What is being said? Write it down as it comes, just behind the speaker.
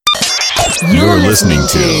You're listening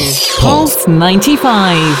to Pulse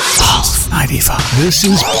 95. Pulse 95. This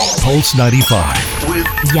is Pulse 95 with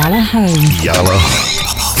Yalla Home. Yalla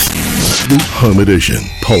Home. The Home Edition.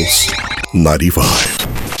 Pulse 95.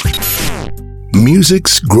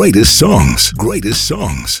 Music's greatest songs. Greatest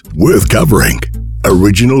songs. Worth covering.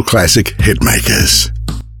 Original classic hitmakers.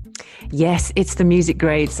 Yes, it's the Music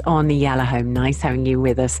Greats on the Yalla Home. Nice having you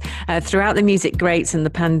with us. Throughout the Music Greats and the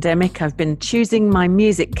pandemic, I've been choosing my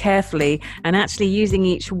music carefully and actually using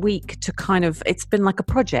each week to it's been like a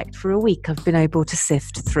project. For a week, I've been able to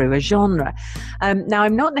sift through a genre. Now,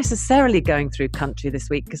 I'm not necessarily going through country this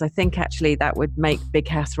week because I think actually that would make Big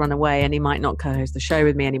Hass run away and he might not co-host the show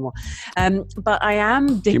with me anymore. But I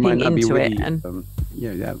am dipping into it. And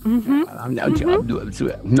I'll do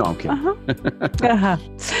it. No, I'm kidding.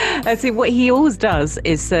 See, what he always does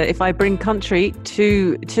is if I bring country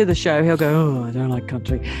to the show, he'll go, "Oh, I don't like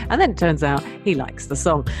country," and then it turns out he likes the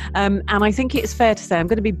song. And I think it's fair to say, I'm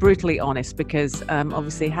going to be brutally honest, because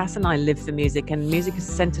obviously Hass and I live for music, and music has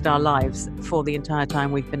centered our lives for the entire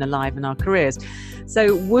time we've been alive in our careers.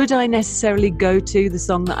 So would I necessarily go to the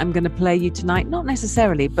song that I'm going to play you tonight? Not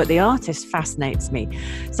necessarily, but the artist fascinates me.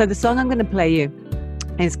 So the song I'm going to play you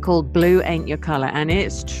is called Blue Ain't Your Color, and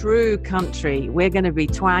it's true country. We're going to be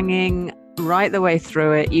twanging right the way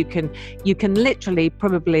through it. You can literally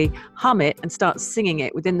probably hum it and start singing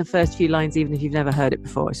it within the first few lines, even if you've never heard it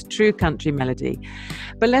before. It's a true country melody.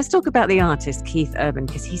 But let's talk about the artist Keith Urban,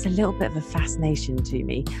 because he's a little bit of a fascination to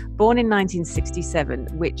me. Born in 1967,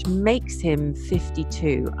 which makes him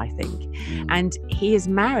 52, I think. And he is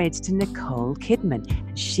married to Nicole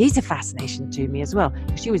Kidman. She's a fascination to me as well.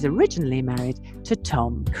 She was originally married to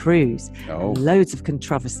Tom Cruise. Oh. Loads of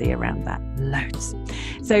controversy around that. Loads.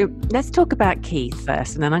 So let's talk about Keith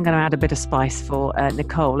first, and then I'm going to add a bit of spice for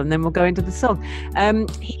Nicole, and then we'll go into the song.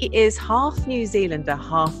 He is half New Zealander,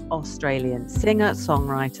 half Australian. Singer,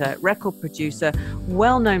 songwriter, record producer,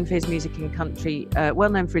 well known for his music in country, well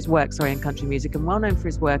known for his work, in country music, and well known for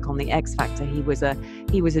his work on the X Factor. He was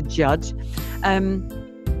a judge.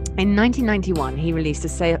 In 1991, he released a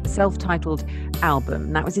self-titled album,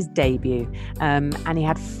 and that was his debut. And he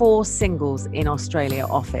had 4 singles in Australia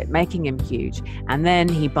off it, making him huge. And then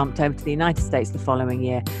he bumped over to the United States the following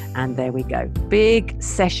year, and there we go. Big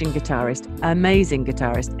session guitarist, amazing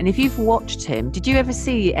guitarist. And if you've watched him, did you ever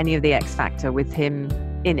see any of the X Factor with him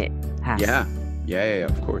in it, Hass? Yeah,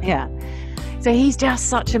 of course. Yeah. So he's just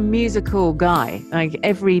such a musical guy, like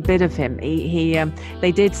every bit of him.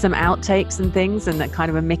 They did some outtakes and things, and that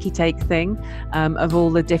kind of a Mickey take thing of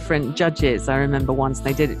all the different judges. I remember once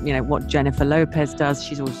they did, what Jennifer Lopez does.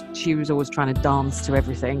 She was always trying to dance to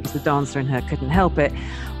everything because the dancer in her couldn't help it.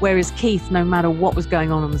 Whereas Keith, no matter what was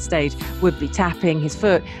going on the stage, would be tapping his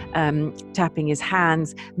foot, tapping his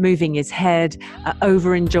hands, moving his head,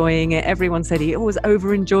 over enjoying it. Everyone said he always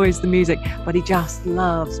over enjoys the music, but he just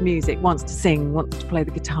loves music, wants to sing, wants to play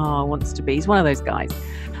the guitar, he's one of those guys.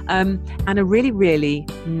 And a really, really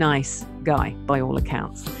nice guy by all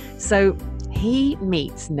accounts. So he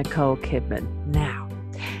meets Nicole Kidman. Now,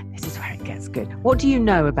 this is where it gets good. What do you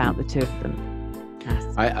know about the two of them?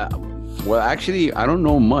 Well, actually, I don't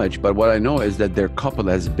know much, but what I know is that their couple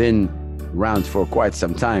has been around for quite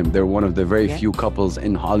some time. They're one of the very few couples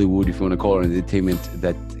in Hollywood, if you want to call it entertainment,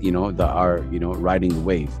 that are riding the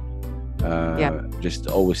wave. Just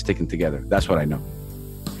always sticking together. That's what I know.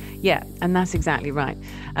 Yeah, and that's exactly right.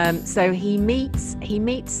 So he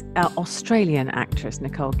meets Australian actress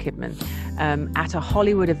Nicole Kidman at a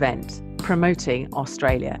Hollywood event promoting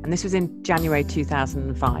Australia, and this was in January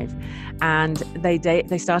 2005. And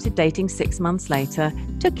they started dating 6 months later,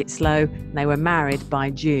 took it slow, and they were married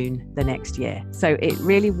by June the next year. So it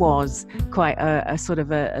really was quite a sort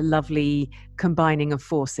of a lovely combining of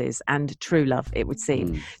forces and true love, it would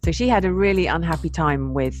seem. So she had a really unhappy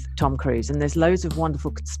time with Tom Cruise, and there's loads of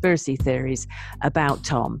wonderful conspiracy theories about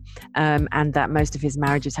Tom, and that most of his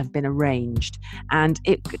marriages have been arranged. And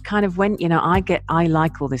it kind of went, I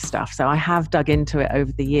like all this stuff, so I have dug into it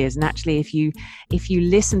over the years. And actually, if you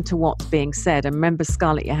listen to what's being said, I remember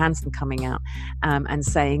Scarlett Johansson coming out and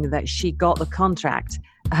saying that she got the contract.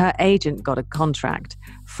 Her agent got a contract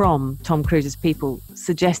from Tom Cruise's people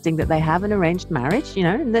suggesting that they have an arranged marriage,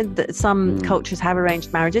 and that some cultures have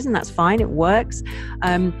arranged marriages, and that's fine, it works.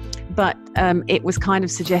 But it was kind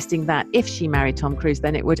of suggesting that if she married Tom Cruise,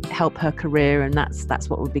 then it would help her career, and that's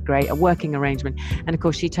what would be great, a working arrangement. And of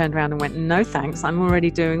course, she turned around and went, "No, thanks, I'm already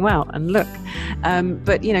doing well." And look,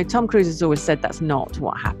 but Tom Cruise has always said that's not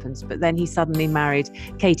what happens. But then he suddenly married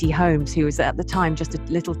Katie Holmes, who was at the time just a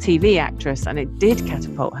little TV actress, and it did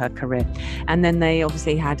catapult her career. And then they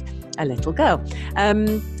obviously had a little girl.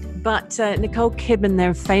 But Nicole Kidman,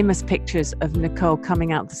 there are famous pictures of Nicole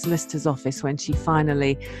coming out the solicitor's office when she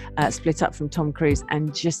finally split up from Tom Cruise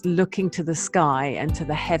and just looking to the sky and to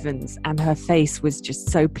the heavens, and her face was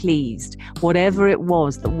just so pleased. Whatever it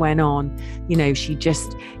was that went on, you know, she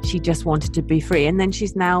just wanted to be free. And then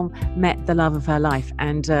she's now met the love of her life.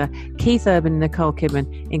 And Keith Urban and Nicole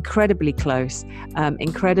Kidman, incredibly close,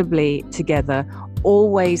 incredibly together,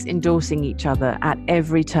 always endorsing each other at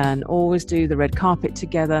every turn, always do the red carpet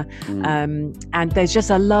together. And there's just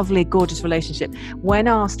a lovely, gorgeous relationship. When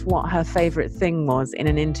asked what her favorite thing was in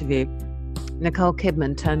an interview, Nicole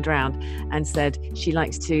Kidman turned around and said she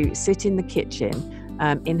likes to sit in the kitchen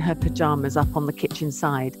in her pajamas up on the kitchen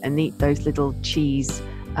side and eat those little cheese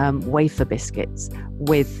wafer biscuits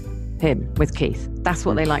with him, with Keith. That's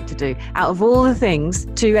what they like to do. Out of all the things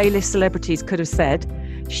two A-list celebrities could have said,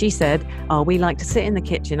 she said, "Oh, we like to sit in the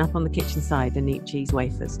kitchen, up on the kitchen side, and eat cheese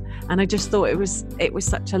wafers." And I just thought it was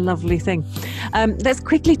such a lovely thing. Let's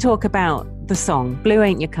quickly talk about the song "Blue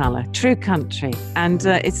Ain't Your Colour," true country, and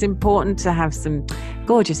it's important to have some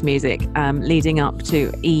gorgeous music leading up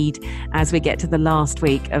to Eid as we get to the last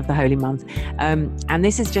week of the holy month. And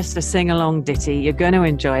this is just a sing-along ditty. You're going to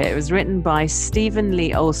enjoy it. It was written by Stephen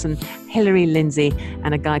Lee Olsen, Hilary Lindsay,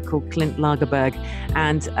 and a guy called Clint Lagerberg.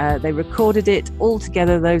 And they recorded it all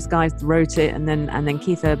together. Those guys wrote it, and then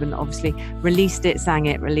Keith Urban obviously released it on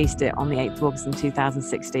the 8th of August in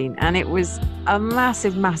 2016. And it was a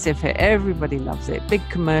massive, massive hit. Everybody loves it. Big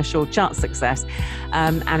commercial, chart success,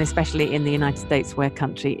 and especially in the United States where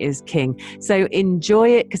country is king. So enjoy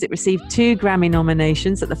it, because it received 2 Grammy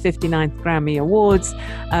nominations at the 59th Grammy Awards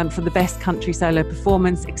for the Best Country Solo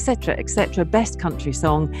Performance, etc., etc. Best Country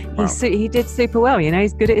Song. Wow. He did super well, you know,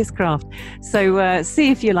 he's good at his craft. So see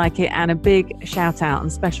if you like it, and a big shout out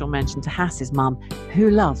and special mention to Hass's mum, who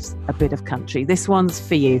loves a bit of country. This one's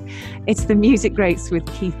for you. It's the Music Greats with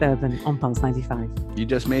Keith Urban on Pulse 95. You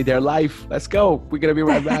just made their life. Let's go. We're going to be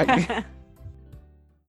right back.